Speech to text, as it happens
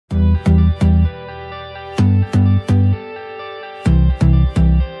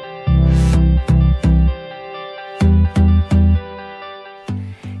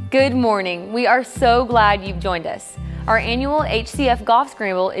Good morning. We are so glad you've joined us. Our annual HCF Golf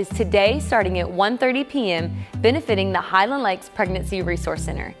Scramble is today starting at 1:30 p.m., benefiting the Highland Lakes Pregnancy Resource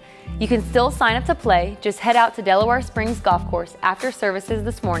Center. You can still sign up to play. Just head out to Delaware Springs Golf Course after services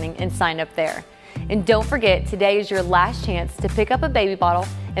this morning and sign up there. And don't forget, today is your last chance to pick up a baby bottle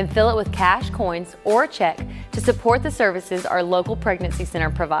and fill it with cash, coins, or a check to support the services our local pregnancy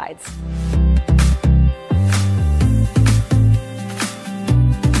center provides.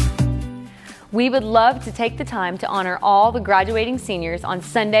 We would love to take the time to honor all the graduating seniors on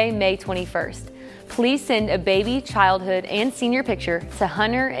Sunday, May 21st. Please send a baby, childhood, and senior picture to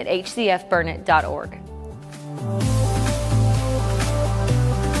hunter@hcfburnett.org.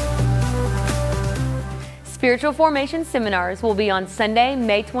 Spiritual formation seminars will be on Sunday,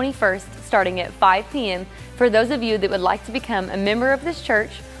 May 21st, starting at 5 p.m. for those of you that would like to become a member of this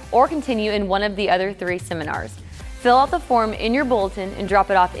church or continue in one of the other 3 seminars. Fill out the form in your bulletin and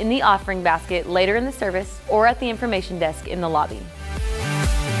drop it off in the offering basket later in the service or at the information desk in the lobby.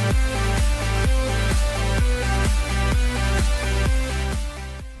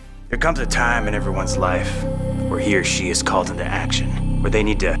 There comes a time in everyone's life where he or she is called into action, where they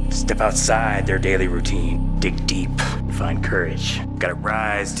need to step outside their daily routine, dig deep, find courage. Gotta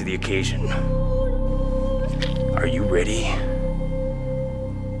rise to the occasion. Are you ready?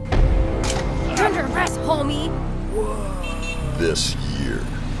 You're under arrest, homie! This year,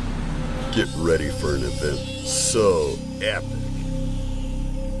 get ready for an event so epic.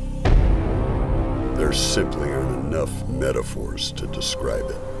 There simply aren't enough metaphors to describe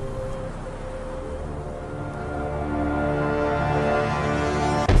it.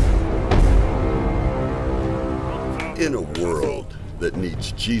 In a world that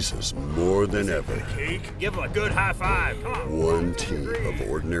needs Jesus more than ever, give him a good high five. Come on. one team of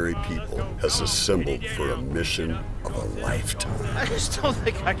ordinary people has assembled for a mission of a lifetime. I just don't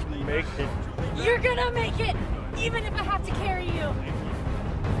think I can make it. You're gonna make it, even if I have to carry you.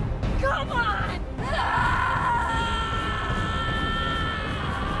 Come on!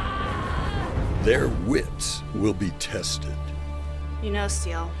 Their wits will be tested. You know,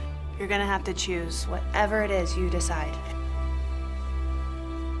 Steele, you're gonna have to choose whatever it is you decide.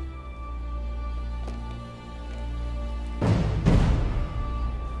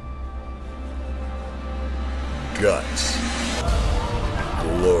 Guts,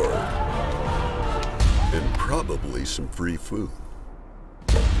 glory, and probably some free food.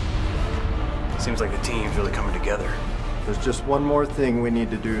 Seems like the team's really coming together. There's just one more thing we need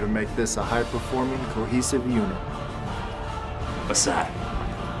to do to make this a high-performing, cohesive unit. What's that?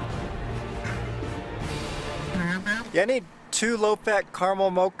 Yeah, I need 2 low-fat caramel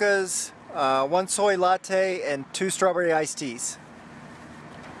mochas, 1 soy latte, and 2 strawberry iced teas.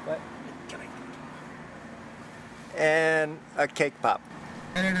 What? And a cake pop.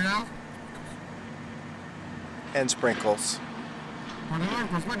 Anything else? And sprinkles.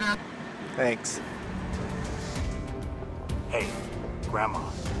 Thanks. Hey, Grandma.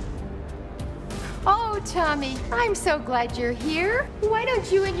 Oh, Tommy, I'm so glad you're here. Why don't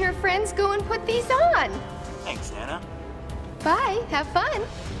you and your friends go and put these on? Thanks, Nana. Bye, have fun.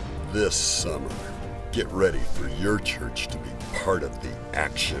 This summer, get ready for your church to be part of the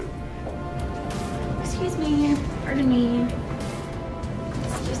action. Excuse me, pardon me.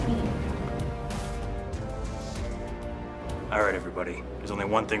 Excuse me. All right, everybody. There's only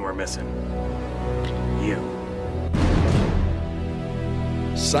one thing we're missing. You.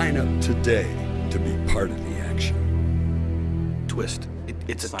 Sign up today to be part of the action. Twist.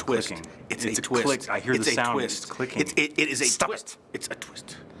 It's a twist. Clicking. It's a a twist. twist. I hear the It's a sound. twist. It's clicking. It is a Stop twist. it. It's a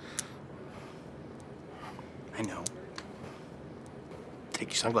twist. I know. Take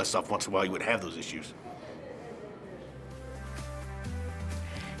your sunglasses off once in a while, you would have those issues.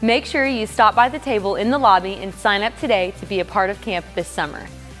 Make sure you stop by the table in the lobby and sign up today to be a part of camp this summer.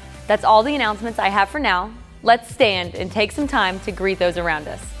 That's all the announcements I have for now. Let's stand and take some time to greet those around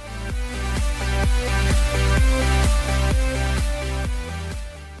us.